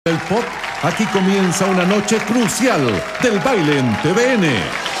pop, aquí comienza una noche crucial del baile en TVN.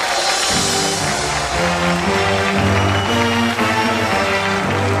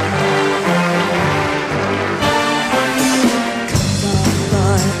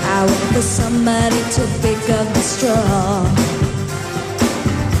 I wait for somebody to pick up the straw.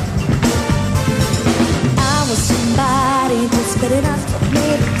 I was somebody to spit it out for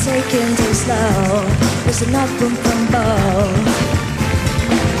me to take it too slow. There's enough room for both.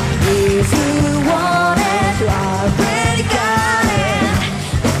 If you want it, you already got it.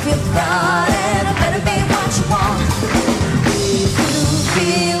 If you thought it, it better be what you want. If you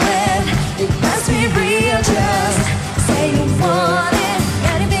feel it, it must be real. Just say you want it.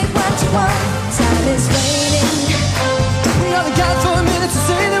 Time is waiting. We only got 4 minutes to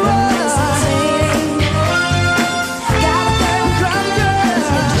say the words. Got a girl, Got a girl.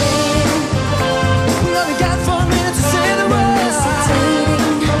 We only got 4 minutes to say the words.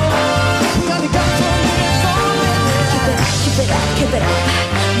 We only got 4 minutes. Keep it up,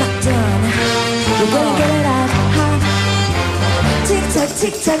 not done. We're gonna get it out, huh? Tick tock,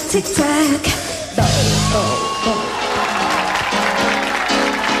 tick tock, tick tock.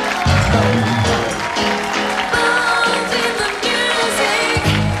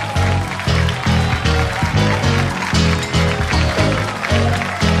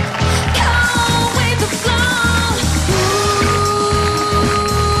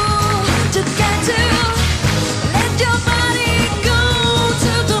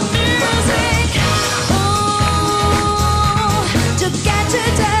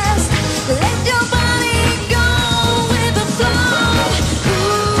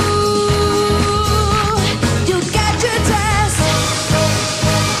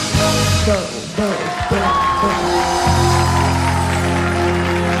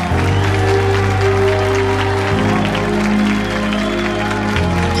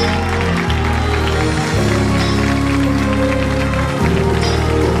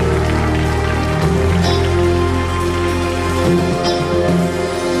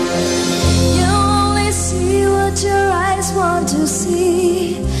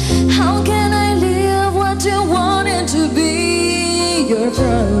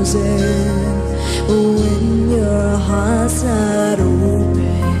 When your heart's not open.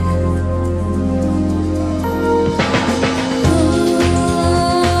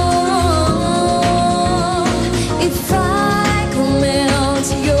 If I could melt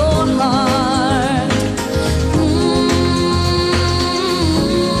your heart,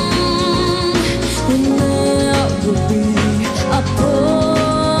 then there would be a part.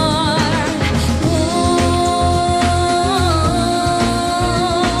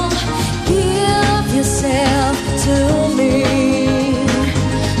 To me,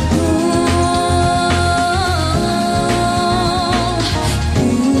 you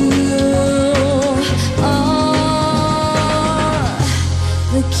are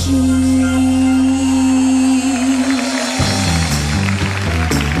the key.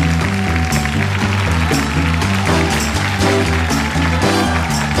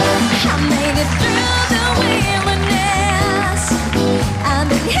 I made it through the wilderness. I've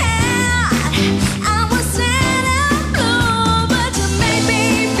been here. I was sad and blue, but you made me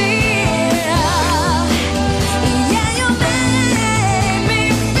feel. Yeah, you made me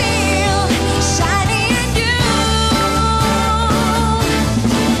feel shiny and new,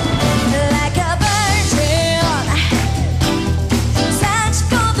 like a virgin, touched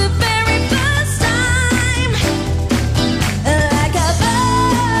for the very first time, like a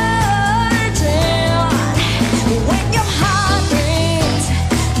virgin. When your heart beats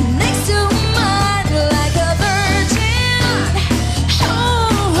next to mine, like a virgin,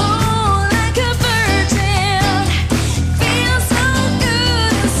 oh, like a virgin, feels so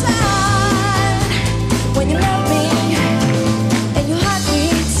good inside. When you love me, and your heart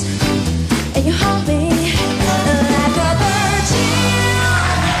beats, and you hold me, like a virgin.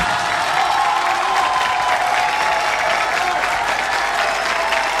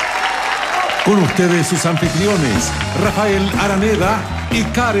 Con ustedes sus anfitriones, Rafael Araneda y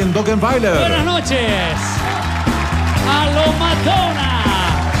Karen Doggenweiler. Buenas noches. A lo Madonna.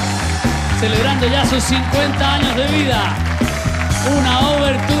 Celebrando ya sus 50 años de vida. Una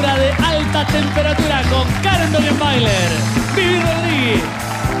obertura de alta temperatura con Karen Doggenweiler, Vivi Rodríguez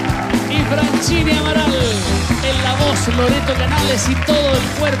y Franchini Amaral. En la voz, Loreto Canales y todo el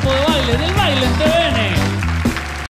cuerpo de baile del baile en TVN.